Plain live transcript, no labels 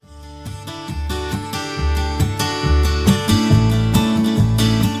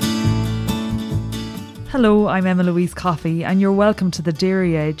Hello, I'm Emma Louise Coffey and you're welcome to the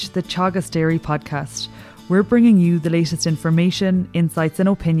Dairy Edge, the Teagasc Dairy podcast. We're bringing you the latest information, insights and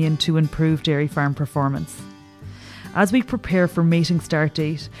opinion to improve dairy farm performance. As we prepare for mating start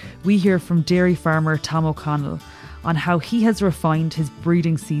date, we hear from dairy farmer Tom O'Connell on how he has refined his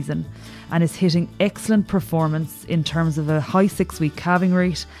breeding season and is hitting excellent performance in terms of a high 6-week calving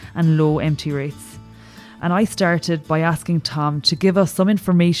rate and low empty rates. And I started by asking Tom to give us some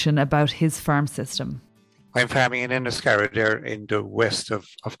information about his farm system. I'm farming in Enniscarra there in the west of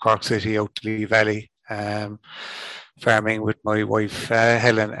Cork City, out to Lee Valley. Farming with my wife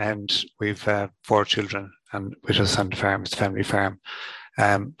Helen, and we've 4 children and with us on the farm. It's a family farm.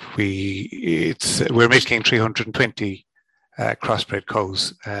 We're milking 320 crossbred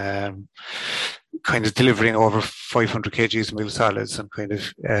cows, kind of delivering over 500 kgs of milk solids and kind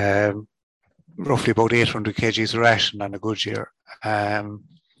of roughly about 800 kgs of ration on a good year.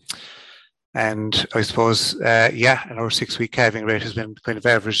 And I suppose, and our 6-week calving rate has been kind of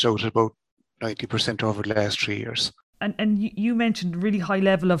averaged out at about 90% over the last 3 years. And you mentioned really high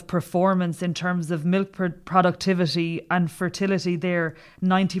level of performance in terms of milk productivity and fertility there,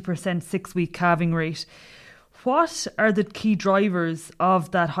 90% 6-week calving rate. What are the key drivers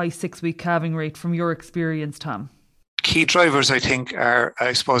of that high 6-week calving rate from your experience, Tom? Key drivers, I think, are,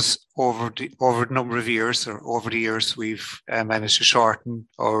 I suppose, over the number of years or over the years, we've managed to shorten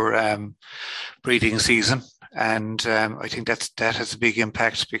our breeding season. And I think that has a big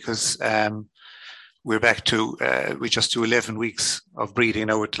impact because we're back to, we just do 11 weeks of breeding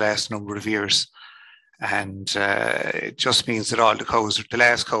now with the last number of years. And it just means that all the cows, the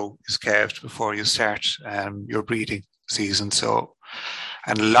last cow is calved before you start your breeding season. So,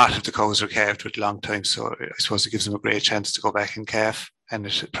 and a lot of the cows are calved with a long time. So I suppose it gives them a great chance to go back and calf. And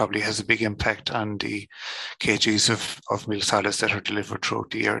it probably has a big impact on the kgs of milk solids that are delivered throughout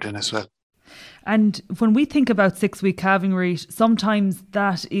the year then as well. And when we think about 6-week calving rate, sometimes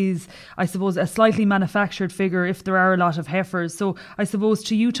that is, I suppose, a slightly manufactured figure if there are a lot of heifers. So I suppose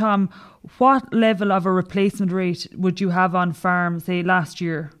to you, Tom, what level of a replacement rate would you have on farm, say, last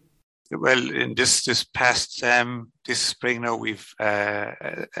year? Well, in this past this spring now, we've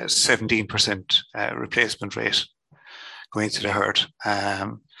a 17% replacement rate going to the herd.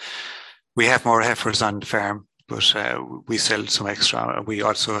 We have more heifers on the farm, but we sell some extra. We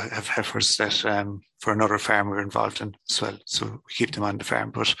also have heifers that for another farm we're involved in as well. So we keep them on the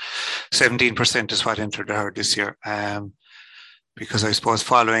farm. But 17% is what entered the herd this year. Because I suppose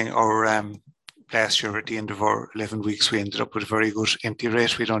following our last year at the end of our 11 weeks, we ended up with a very good empty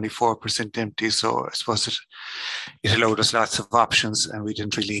rate. We had only 4% empty. So I suppose it allowed us lots of options and we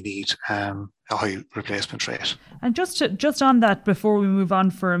didn't really need a high replacement rate. And just on that, before we move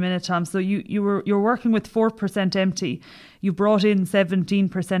on for a minute, Tom, so you're working with 4% empty. You brought in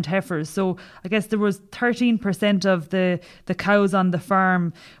 17% heifers. So I guess there was 13% of the cows on the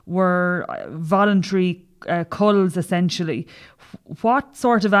farm were voluntary culls, essentially. What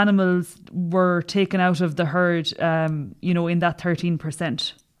sort of animals were taken out of the herd, in that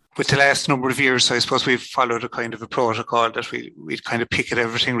 13%? With the last number of years, I suppose we've followed a kind of a protocol that we'd kind of pick at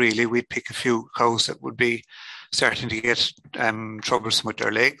everything, really. We'd pick a few cows that would be starting to get troublesome with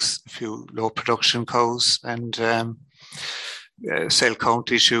their legs, a few low production cows and cell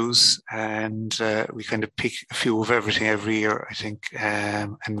count issues. And we kind of pick a few of everything every year, I think,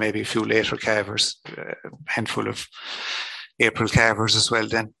 and maybe a few later calvers, a handful of April calvers as well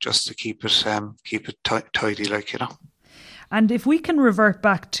then, just to keep it tidy, like, you know. And if we can revert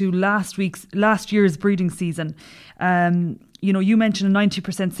back to last year's breeding season, you mentioned a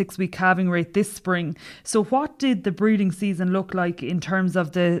 90% 6-week calving rate this spring. So what did the breeding season look like in terms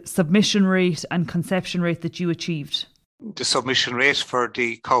of the submission rate and conception rate that you achieved? The submission rate for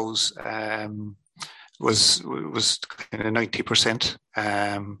the cows was kind of 90%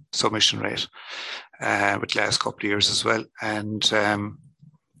 submission rate with the last couple of years as well. And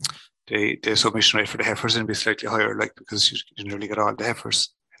the submission rate for the heifers will be slightly higher, like, because you nearly get all the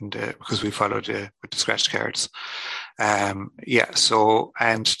heifers, and because we followed with the scratch cards. And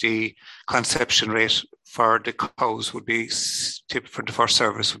the conception rate for the cows would be, for the first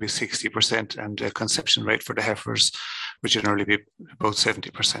service, would be 60%, and the conception rate for the heifers would generally be about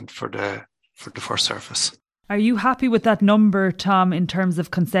 70% for the first service. Are you happy with that number, Tom, in terms of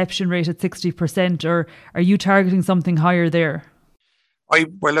conception rate at 60%, or are you targeting something higher there? I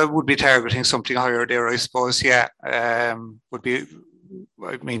would be targeting something higher there, I suppose. Yeah, we'd be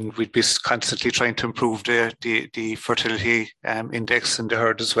constantly trying to improve the fertility index in the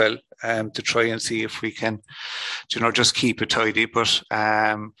herd as well, to try and see if we can, just keep it tidy. But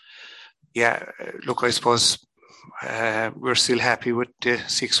look, I suppose we're still happy with the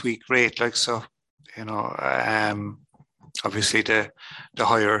 6-week rate. Like, so obviously the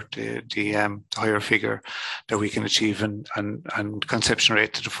higher the higher figure that we can achieve and conception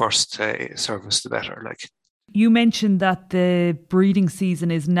rate to the first service, the better. Like, you mentioned that the breeding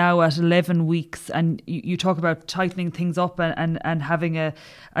season is now at 11 weeks, and you talk about tightening things up and having a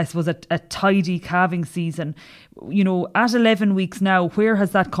tidy calving season. At 11 weeks now, where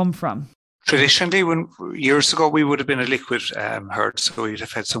has that come from? Traditionally, years ago, we would have been a liquid herd, so we'd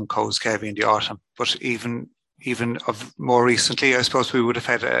have had some cows calving in the autumn. But even of more recently, I suppose we would have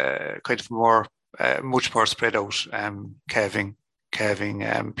had a kind of much more spread out calving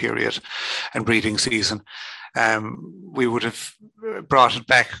period and breeding season. We would have brought it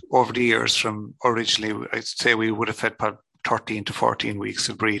back over the years from originally, I'd say we would have had 13 to 14 weeks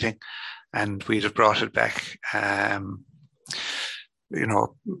of breeding, and we'd have brought it back,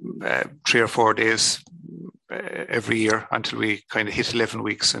 3 or 4 days every year until we kind of hit 11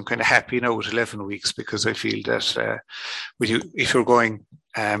 weeks. I'm kind of happy now with 11 weeks because I feel that if you're going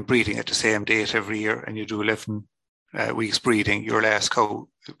breeding at the same date every year and you do 11 weeks breeding, your last cow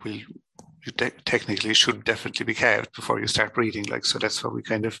technically should definitely be calved before you start breeding. So that's what we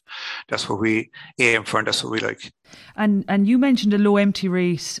aim for, and that's what we like. And you mentioned a low empty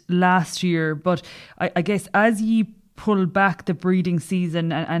rate last year, but I guess as you pull back the breeding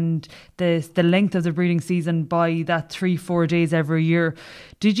season and the length of the breeding season by that 3-4 days every year,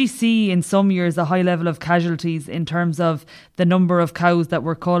 did you see in some years a high level of casualties in terms of the number of cows that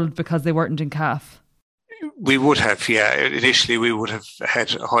were culled because they weren't in calf? We would have, yeah. Initially, we would have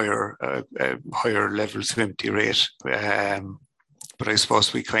had higher levels of empty rate, but I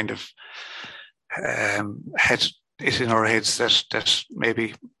suppose we kind of had it in our heads that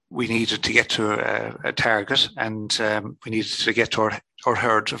maybe we needed to get to a target, and we needed to get to our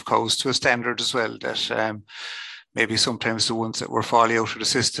herd of cows to a standard as well. That maybe sometimes the ones that were falling out of the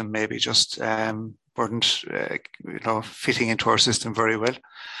system maybe just weren't, fitting into our system very well.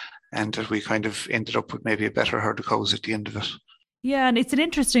 And that we kind of ended up with maybe a better herd of cows at the end of it. Yeah, and it's an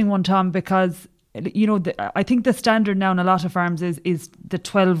interesting one, Tom, because I think the standard now in a lot of farms is the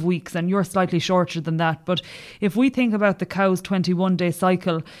 12 weeks, and you're slightly shorter than that. But if we think about the cow's 21-day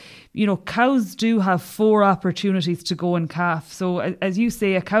cycle, cows do have 4 opportunities to go in calf. So as you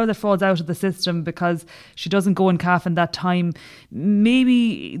say, a cow that falls out of the system because she doesn't go in calf in that time,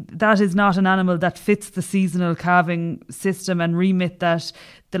 maybe that is not an animal that fits the seasonal calving system and remit that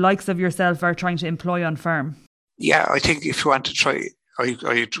the likes of yourself are trying to employ on farm. Yeah, I think if you want to try, I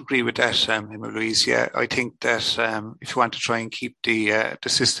agree with that, Emma Louise. Yeah, I think that if you want to try and keep the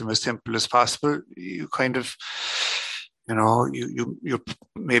system as simple as possible, you kind of, you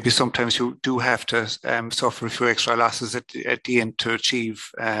maybe sometimes you do have to suffer a few extra losses at the end to achieve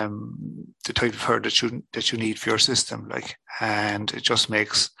the type of herd that you need for your system. And it just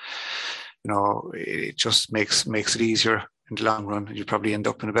makes it easier in the long run, and you probably end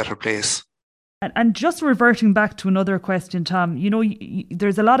up in a better place. And just reverting back to another question, Tom,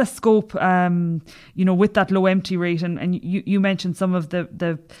 there's a lot of scope, with that low empty rate, and you mentioned some of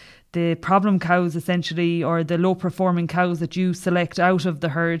the problem cows essentially, or the low performing cows that you select out of the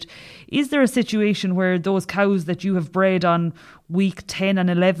herd. Is there a situation where those cows that you have bred on week 10 and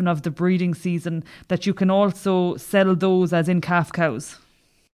 11 of the breeding season, that you can also sell those as in calf cows?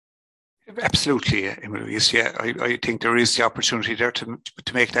 Absolutely, Louise. Yeah, I think there is the opportunity there to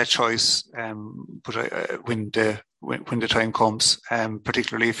make that choice. But when the time comes,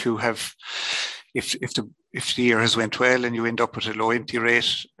 particularly if you have, if the year has went well and you end up with a low empty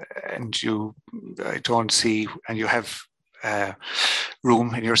rate, and you have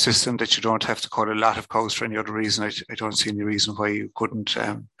room in your system that you don't have to cull a lot of cows for any other reason, I don't see any reason why you couldn't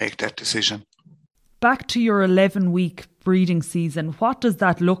make that decision. Back to your 11-week breeding season, what does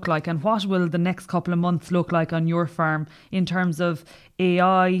that look like, and what will the next couple of months look like on your farm in terms of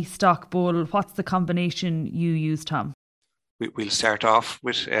AI, stock bull? What's the combination you use, Tom? We'll start off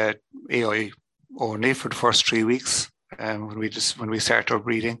with AI only for the first 3 weeks. When we start our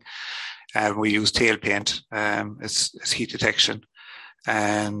breeding, we use tail paint as heat detection,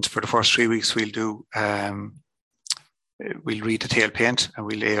 and for the first 3 weeks we'll read the tail paint and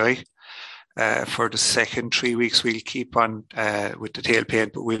we'll AI. For the second 3 weeks, we'll keep on with the tail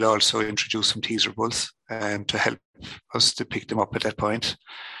paint, but we'll also introduce some teaser bulls to help us to pick them up at that point.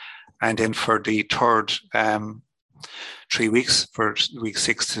 And then for the third 3 weeks, for week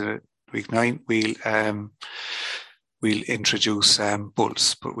 6 to week 9, we'll introduce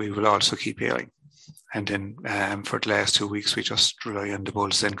bulls, but we will also keep AI. And then for the last 2 weeks, we just rely on the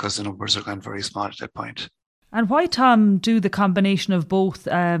bulls then, because the numbers are gone very small at that point. And why, Tom, do the combination of both?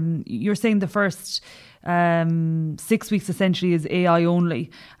 You're saying the first 6 weeks essentially is AI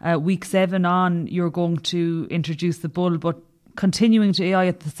only. Week 7 on, you're going to introduce the bull, but continuing to AI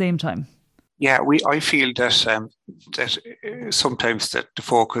at the same time. Yeah, I feel that sometimes that the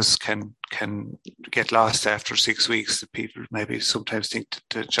focus can get lost after 6 weeks. That people maybe sometimes think that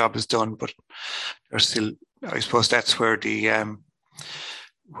the job is done, but there's still. I suppose that's where the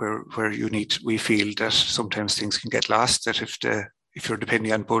where we feel that sometimes things can get lost. That if you're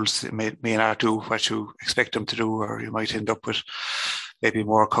depending on bulls, they may not do what you expect them to do, or you might end up with maybe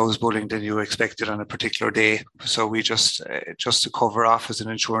more cows bulling than you expected on a particular day. So we just to cover off as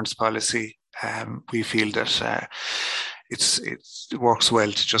an insurance policy, we feel that it works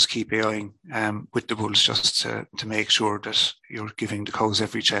well to just keep AIing with the bulls, just to make sure that you're giving the cows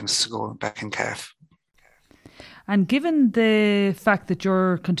every chance to go back and calf. And given the fact that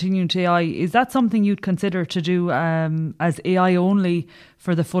you're continuing to AI, is that something you'd consider to do as AI only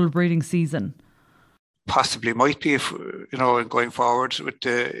for the full breeding season? Possibly might be, if going forward with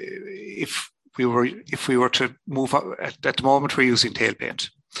if we were to move at the moment we're using tail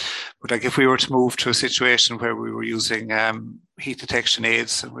paint, but like if we were to move to a situation where we were using heat detection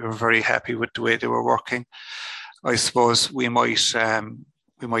aids and we were very happy with the way they were working, I suppose we might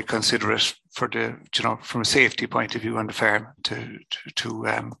consider it for the from a safety point of view on the farm to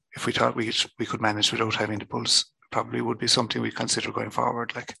if we thought we could manage without having the bulls, probably would be something we consider going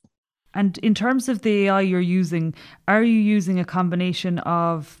forward. Like. And in terms of the AI you're using, are you using a combination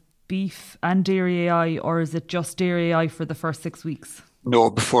of beef and dairy AI, or is it just dairy AI for the first 6 weeks? No,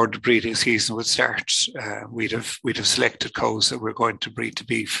 before the breeding season would start, we'd have selected cows that we're going to breed to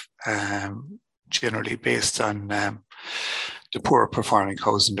beef, generally based on the poor performing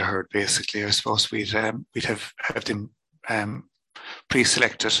cows in the herd. Basically, I suppose we'd have them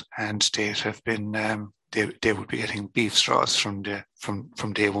pre-selected, and they'd have been. They would be getting beef straws from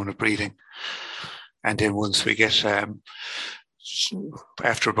day one of breeding, and then once we get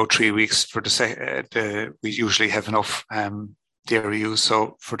after about 3 weeks for we usually have enough dairy use.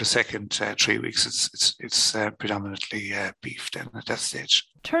 So for the second 3 weeks, it's predominantly beef then at that stage.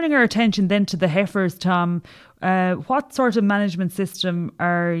 Turning our attention then to the heifers, Tom, what sort of management system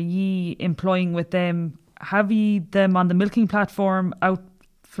are ye employing with them? Have ye them on the milking platform out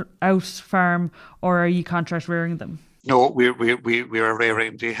farm, or are you contract rearing them? No, we are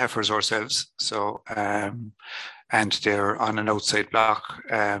rearing the heifers ourselves. So and they're on an outside block.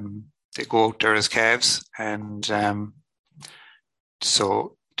 They go out there as calves, and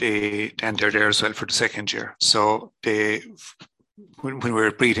so they're there as well for the second year. So when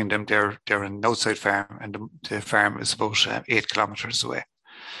we're breeding them, they're in an outside farm, and the farm is about 8 kilometers away.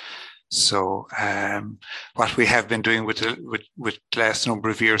 So what we have been doing with the last number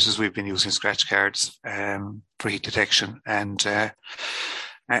of years is we've been using scratch cards for heat detection and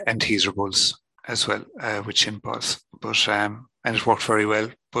teaser bulls as well with shin paws. But and it worked very well.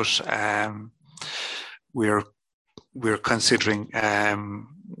 But we're considering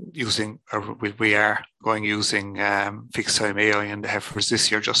using fixed time AI in the heifers this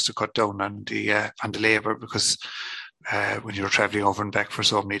year, just to cut down on the labour, because when you're travelling over and back for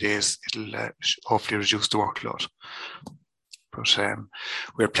so many days, it'll hopefully reduce the workload. But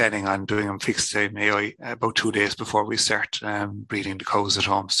we're planning on doing them fixed time AI about 2 days before we start breeding the cows at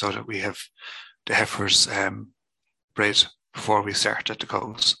home, so that we have the heifers bred before we start at the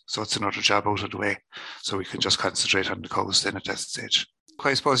cows. So it's another job out of the way, so we can just concentrate on the cows then at that stage.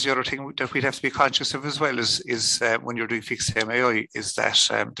 I suppose the other thing that we'd have to be conscious of as well is when you're doing fixed time AI is that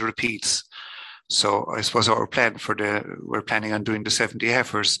the repeats. So I suppose we're planning on doing the 70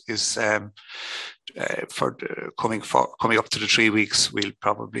 heifers is for coming up to the 3 weeks, we'll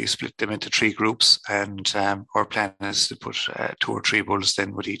probably split them into 3 groups, and our plan is to put 2 or 3 bulls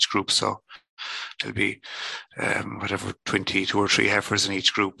then with each group. So there'll be 22 or 3 heifers in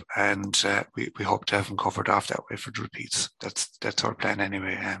each group, and we hope to have them covered off that way for the repeats. That's our plan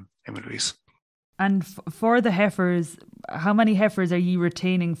anyway, Emma Louise. And for the heifers, how many heifers are you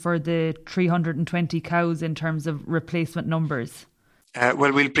retaining for the 320 cows in terms of replacement numbers?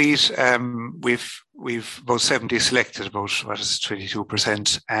 Well, we'll breed. We've about 70 selected, about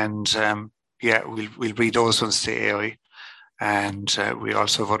 22%, and we'll breed those ones to AI, and we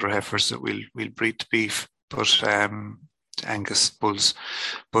also have other heifers that we'll breed to beef, but Angus bulls.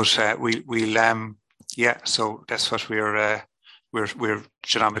 But so that's what we're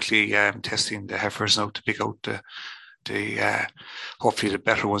genomically testing the heifers now to pick out the hopefully the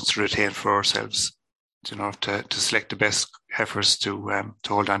better ones to retain for ourselves, to select the best heifers to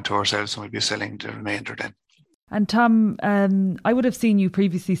hold on to ourselves, and we'll be selling the remainder then. And Tom, I would have seen you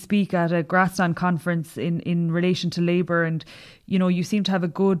previously speak at a Grasland conference in relation to labour, and you seem to have a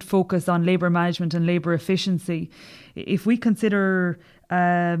good focus on labour management and labour efficiency. If we consider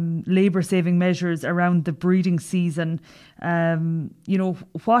labour saving measures around the breeding season,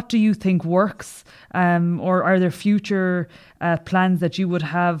 what do you think works, or are there future plans that you would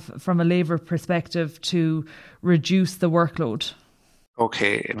have from a labour perspective to reduce the workload?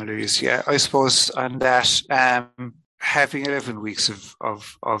 Okay, Louise. Yeah, I suppose on that, having 11 weeks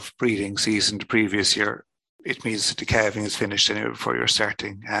of breeding season the previous year, it means that the calving is finished anyway before you're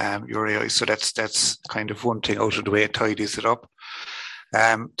starting your AI. So that's kind of one thing out of the way. It tidies it up.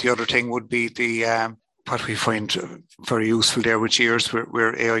 The other thing would be the what we find very useful there with years.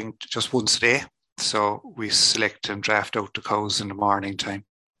 We're AIing just once a day, so we select and draft out the cows in the morning time,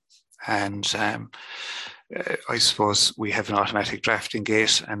 and I suppose we have an automatic drafting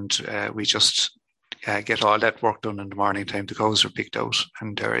gate, and we just get all that work done in the morning time. The cows are picked out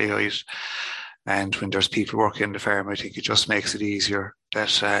and they're AI'd. And when there's people working in the farm, I think it just makes it easier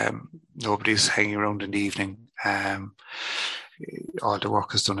that nobody's hanging around in the evening. All the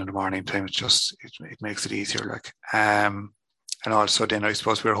work is done in the morning time. It makes it easier. And also then I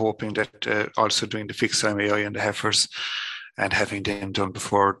suppose we're hoping that also doing the fixed time AI and the heifers and having them done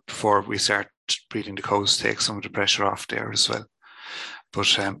before we start breeding the cows takes some of the pressure off there as well.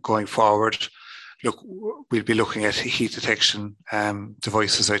 But going forward, look, we'll be looking at heat detection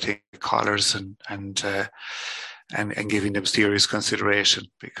devices, I think, collars and giving them serious consideration,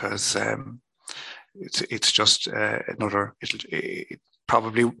 because it's just another. It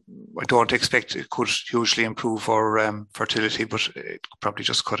probably, I don't expect it could hugely improve our fertility, but it could probably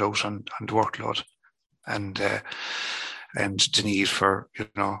just cut out on the workload and the need for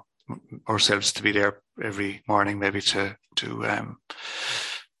ourselves to be there every morning, maybe to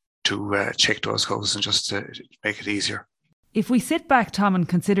check those cows and just to make it easier. If we sit back, Tom, and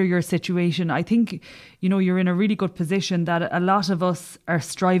consider your situation, I think, you're in a really good position that a lot of us are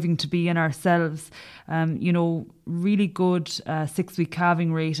striving to be in ourselves. Really good 6-week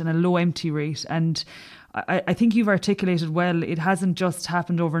calving rate and a low empty rate. And I think you've articulated well, it hasn't just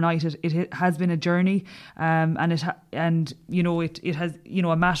happened overnight. It has been a journey, and it has,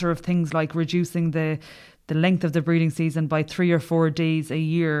 a matter of things like reducing the length of the breeding season by 3 or 4 days a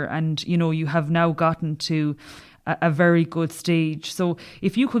year. And, you have now gotten to a very good stage. So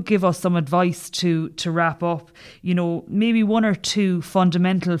if you could give us some advice to wrap up, maybe 1 or 2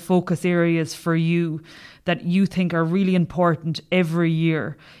 fundamental focus areas for you that you think are really important every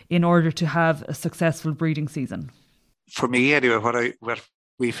year in order to have a successful breeding season. For me, anyway, what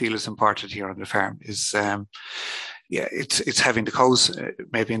we feel is important here on the farm is, it's having the cows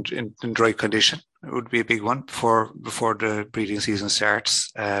maybe in dry condition. It would be a big one before the breeding season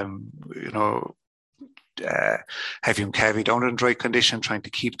starts. Having them calving down in dry condition, trying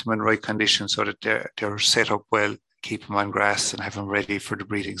to keep them in right condition so that they're set up well, keep them on grass and have them ready for the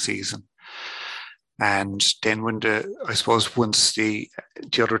breeding season. And then once the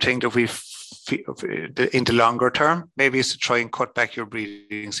other thing that we in the longer term, maybe is to try and cut back your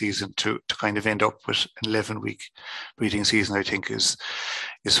breeding season to kind of end up with an 11-week breeding season, I think is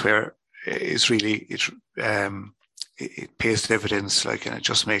where it's really, it pays dividends, and it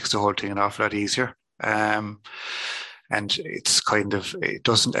just makes the whole thing an awful lot easier. And it's it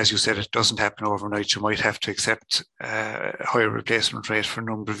doesn't, as you said, it doesn't happen overnight. You might have to accept a higher replacement rate for a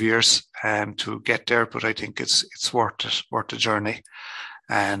number of years to get there, but I think it's worth it, worth the journey.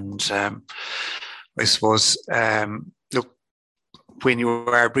 And I suppose, look, when you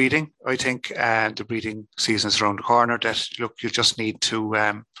are breeding, I think the breeding season is around the corner. That you just need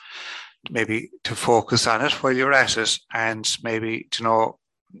to maybe to focus on it while you're at it, and maybe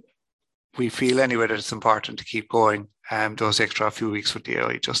we feel anyway that it's important to keep going those extra few weeks with the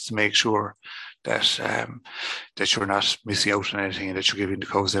AI, just to make sure that you're not missing out on anything and that you're giving the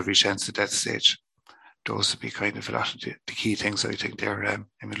cows every chance at that stage. Those would be kind of a lot of the key things, I think, there,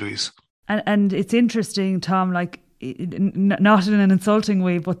 Emma Louise. And it's interesting, Tom, not in an insulting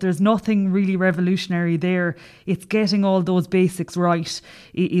way, but there's nothing really revolutionary there. It's getting all those basics right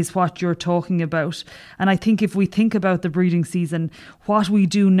is what you're talking about. And I think if we think about the breeding season, what we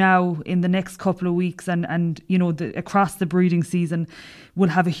do now in the next couple of weeks and across the breeding season will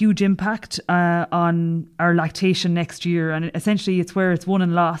have a huge impact on our lactation next year. And essentially it's where it's won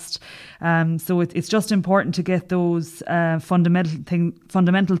and lost. So it's just important to get those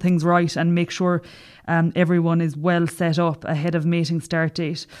fundamental things right and make sure everyone is well set up ahead of mating start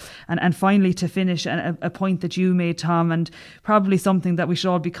date. And finally, to finish, a point that you made, Tom, and probably something that we should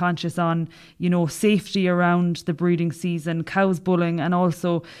all be conscious on, safety around the breeding season, cows bulling, and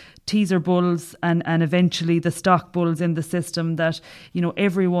also teaser bulls and eventually the stock bulls in the system, that,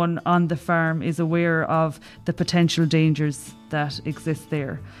 everyone on the farm is aware of the potential dangers that exist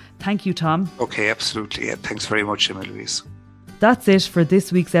there. Thank you, Tom. Okay, absolutely. Yeah, thanks very much, Emma Louise. That's it for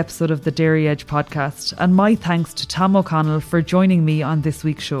this week's episode of the Dairy Edge podcast, and my thanks to Tom O'Connell for joining me on this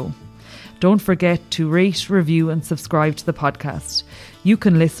week's show. Don't forget to rate, review and subscribe to the podcast. You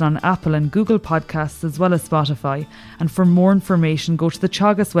can listen on Apple and Google Podcasts as well as Spotify, and for more information go to the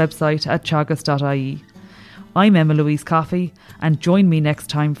Teagasc website at teagasc.ie. I'm Emma Louise Coffey, and join me next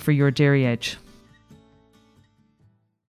time for your Dairy Edge.